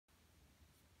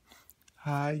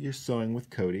Hi, you're sewing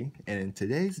with Cody, and in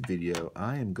today's video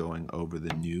I am going over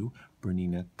the new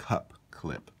BERNINA cup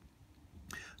clip.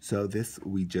 So this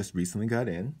we just recently got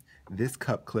in. This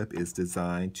cup clip is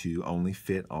designed to only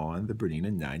fit on the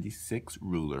BERNINA 96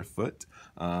 ruler foot.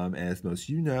 As most of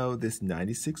you know, this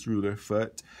 96 ruler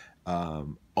foot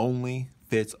only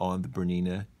fits on the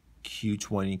BERNINA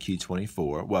Q20,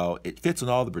 Q24. Well, it fits on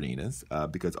all the BERNINAs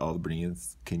because all the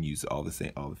BERNINAs can use all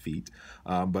the feet.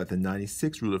 But the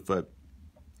 96 ruler foot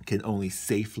can only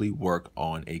safely work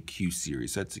on a Q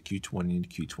series. So that's a Q20 and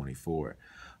Q24.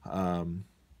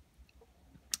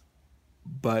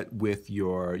 But with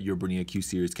your BERNINA Q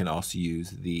series can also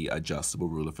use the adjustable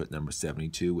ruler foot number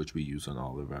 72, which we use on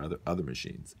all of our other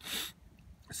machines.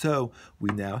 So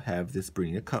we now have this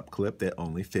BERNINA cup clip that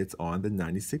only fits on the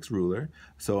 96 ruler.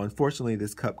 So unfortunately,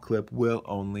 this cup clip will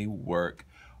only work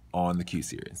on the Q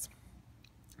series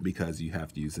because you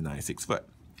have to use the 96 foot.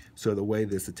 So the way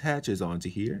this attaches onto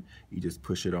here, you just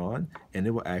push it on and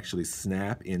it will actually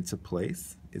snap into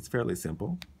place. It's fairly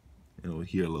simple. It'll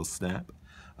hear a little snap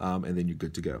and then you're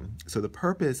good to go. So the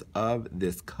purpose of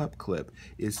this cup clip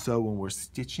is so when we're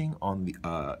stitching on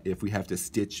the, if we have to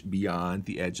stitch beyond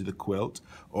the edge of the quilt,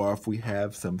 or if we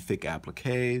have some thick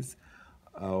appliques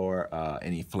or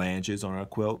any flanges on our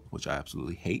quilt, which I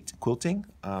absolutely hate quilting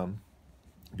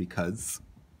because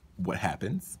what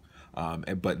happens,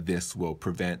 but this will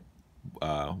prevent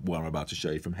what I'm about to show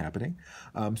you from happening.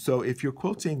 So if you're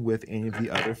quilting with any of the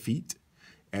other feet,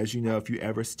 as you know, if you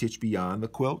ever stitch beyond the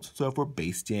quilt, so if we're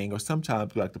basting, or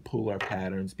sometimes we like to pull our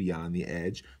patterns beyond the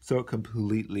edge, so it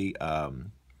completely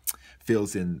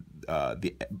fills in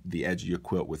the edge of your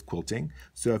quilt with quilting.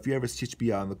 So if you ever stitch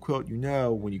beyond the quilt, you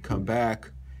know when you come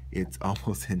back, it's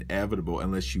almost inevitable,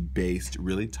 unless you baste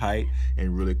really tight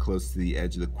and really close to the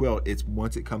edge of the quilt. It's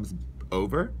once it comes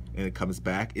over and it comes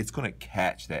back, it's going to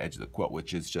catch the edge of the quilt,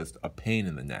 which is just a pain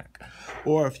in the neck.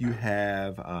 Or if you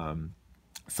have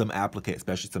some applique,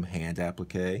 especially some hand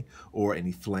applique or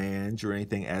any flange or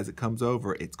anything, as it comes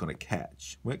over, it's going to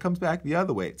catch. When it comes back the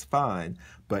other way, it's fine,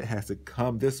 but it has to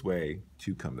come this way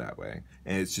to come that way.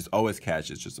 And it's just always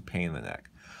catches, it's just a pain in the neck.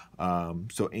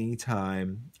 So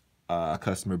anytime a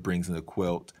customer brings in a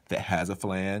quilt that has a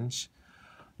flange,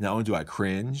 not only do I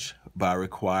cringe, but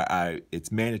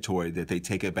it's mandatory that they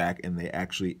take it back and they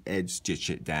actually edge stitch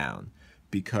it down,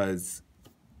 because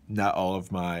not all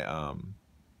of my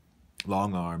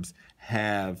long arms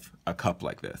have a cup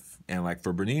like this. And like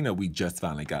for BERNINA, we just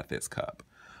finally got this cup.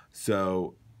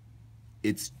 So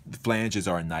the flanges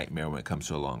are a nightmare when it comes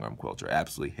to a long arm quilter. I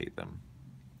absolutely hate them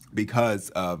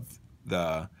because of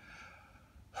the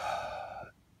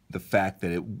fact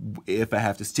that if I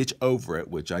have to stitch over it,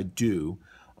 which I do,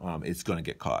 it's going to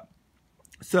get caught.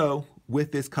 So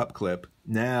with this cup clip,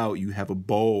 now you have a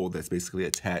bowl that's basically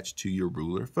attached to your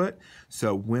ruler foot.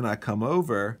 So when I come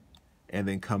over and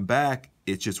then come back,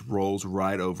 it just rolls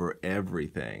right over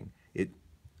everything.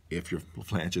 If your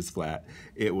flange is flat,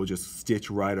 it will just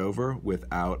stitch right over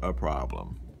without a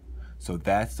problem. So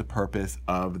that's the purpose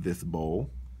of this bowl,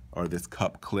 or this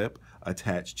cup clip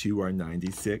attached to our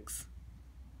 96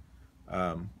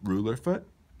 ruler foot.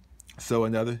 So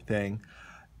another thing,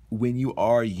 when you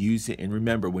are using, and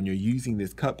remember, when you're using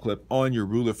this cup clip on your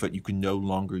ruler foot, you can no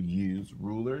longer use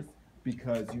rulers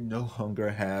because you no longer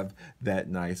have that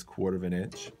nice 1/4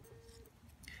 inch.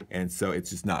 And so it's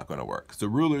just not going to work. So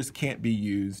rulers can't be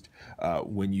used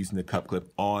when using the cup clip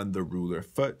on the ruler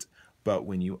foot, but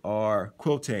when you are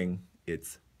quilting,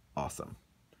 it's awesome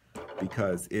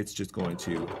because it's just going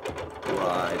to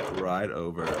ride right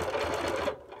over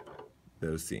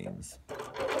those seams.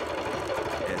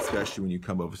 Especially when you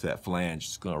come over to that flange,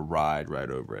 it's going to ride right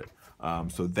over it.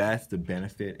 So that's the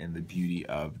benefit and the beauty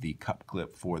of the cup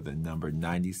clip for the number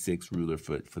 96 ruler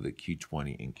foot for the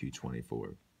Q20 and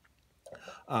Q24.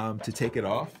 To take it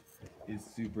off is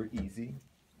super easy.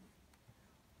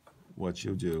 What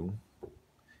you'll do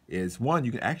is, one,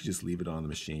 you can actually just leave it on the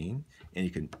machine and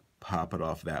you can pop it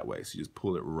off that way. So you just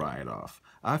pull it right off.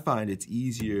 I find it's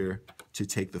easier to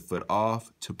take the foot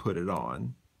off to put it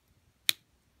on.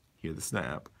 Hear the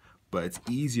snap, but it's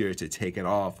easier to take it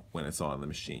off when it's on the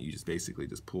machine. You just basically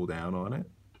just pull down on it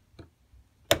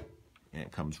and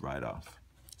it comes right off.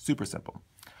 Super simple.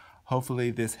 Hopefully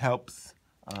this helps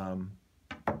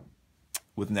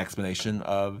with an explanation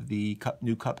of the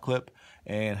new cup clip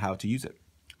and how to use it.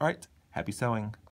 All right, happy sewing.